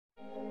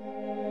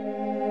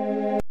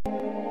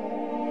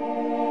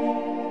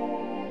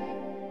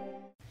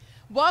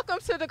Welcome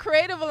to the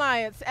Creative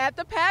Alliance at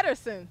the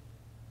Patterson.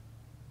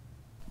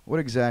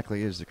 What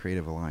exactly is the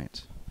Creative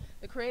Alliance?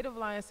 The Creative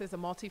Alliance is a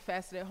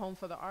multifaceted home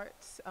for the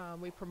arts.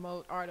 We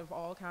promote art of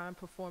all kinds,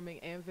 performing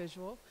and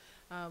visual.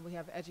 We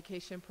have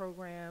education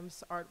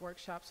programs, art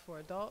workshops for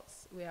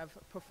adults. We have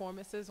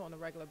performances on a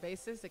regular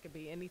basis. It could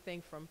be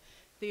anything from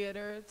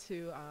theater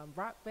to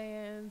rock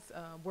bands,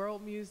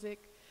 world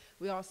music.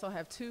 We also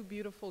have 2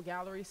 beautiful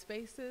gallery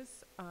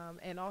spaces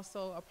and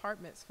also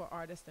apartments for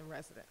artists and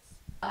residents.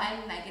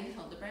 I'm Megan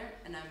Hildebrandt,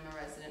 and I'm a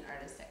resident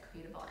artist at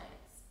Creative Alliance.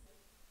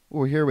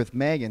 We're here with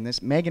Megan.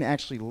 Megan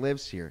actually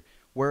lives here.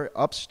 We're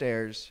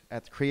upstairs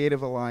at the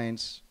Creative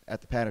Alliance at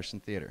the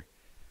Patterson Theater.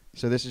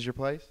 So this is your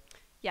place?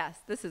 Yes,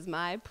 this is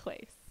my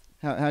place.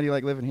 How do you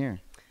like living here?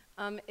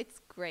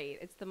 It's great.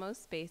 It's the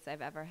most space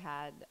I've ever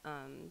had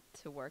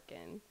to work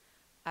in,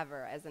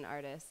 ever, as an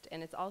artist.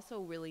 And it's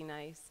also really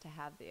nice to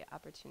have the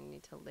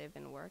opportunity to live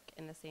and work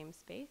in the same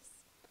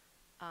space.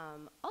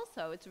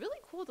 Also, it's really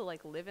cool to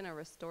live in a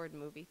restored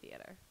movie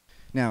theater.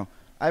 Now,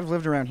 I've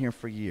lived around here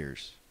for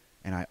years,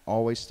 and I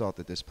always thought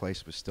that this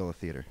place was still a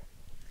theater.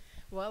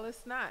 Well,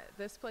 it's not.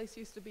 This place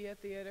used to be a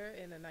theater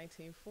in the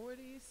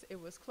 1940s. It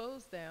was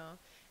closed down,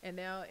 and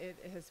now it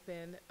has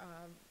been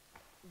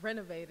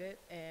renovated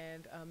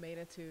and made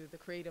into the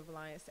Creative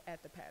Alliance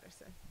at the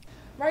Patterson.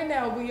 Right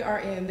now we are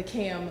in the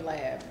CAM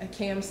lab.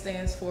 CAM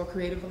stands for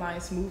Creative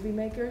Alliance Movie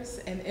Makers,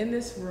 and in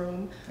this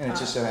room... And it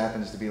just so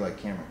happens to be like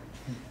Cameron.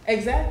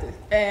 Exactly,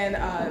 and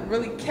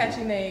really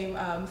catchy name.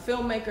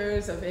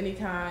 Filmmakers of any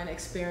kind,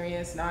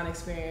 experienced,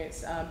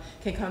 non-experienced,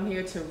 can come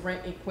here to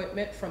rent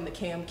equipment from the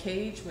CAM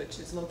Cage, which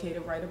is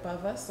located right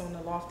above us on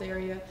the loft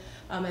area.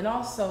 And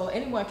also,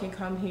 anyone can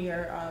come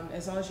here,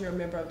 as long as you're a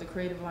member of the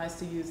Creative Alliance,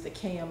 to use the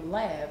CAM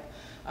Lab,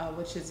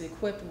 which is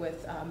equipped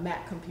with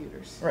Mac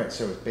computers. Right,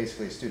 so it's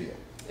basically a studio.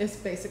 It's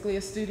basically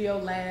a studio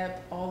lab,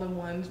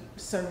 all-in-one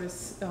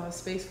service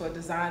space for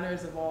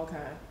designers of all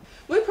kinds.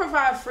 We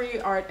provide free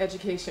art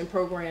education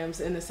programs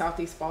in the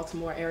Southeast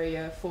Baltimore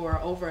area for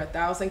over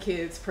 1,000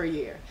 kids per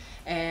year.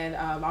 And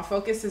our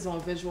focus is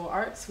on visual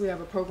arts. We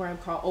have a program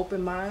called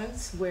Open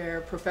Minds,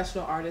 where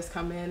professional artists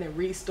come in and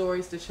read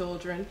stories to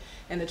children,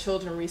 and the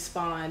children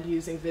respond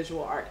using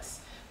visual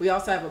arts. We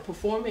also have a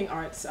performing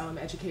arts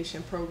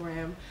education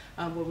program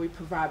where we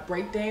provide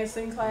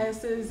breakdancing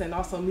classes and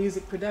also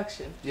music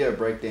production. Do you have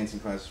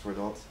breakdancing classes for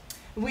adults?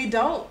 We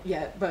don't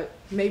yet, but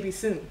maybe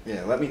soon.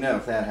 Yeah, let me know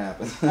if that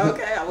happens.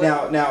 Okay, I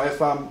will. Now,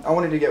 if I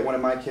wanted to get one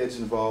of my kids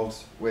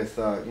involved with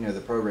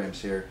the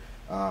programs here,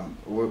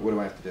 what do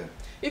I have to do?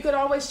 You could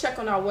always check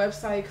on our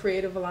website,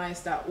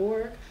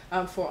 creativealliance.org,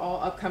 for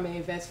all upcoming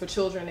events for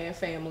children and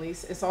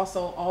families. It's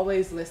also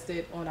always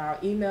listed on our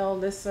email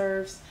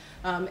listservs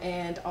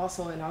and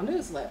also in our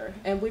newsletter.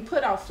 And we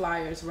put out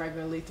flyers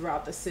regularly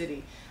throughout the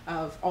city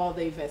of all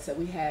the events that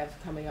we have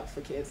coming up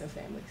for kids and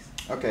families.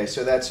 Okay,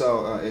 so that's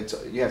all.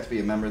 You have to be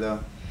a member, though?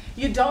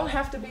 You don't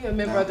have to be a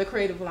member of the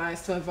Creative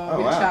Alliance to involve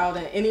your child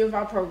in any of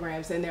our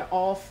programs, and they're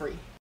all free.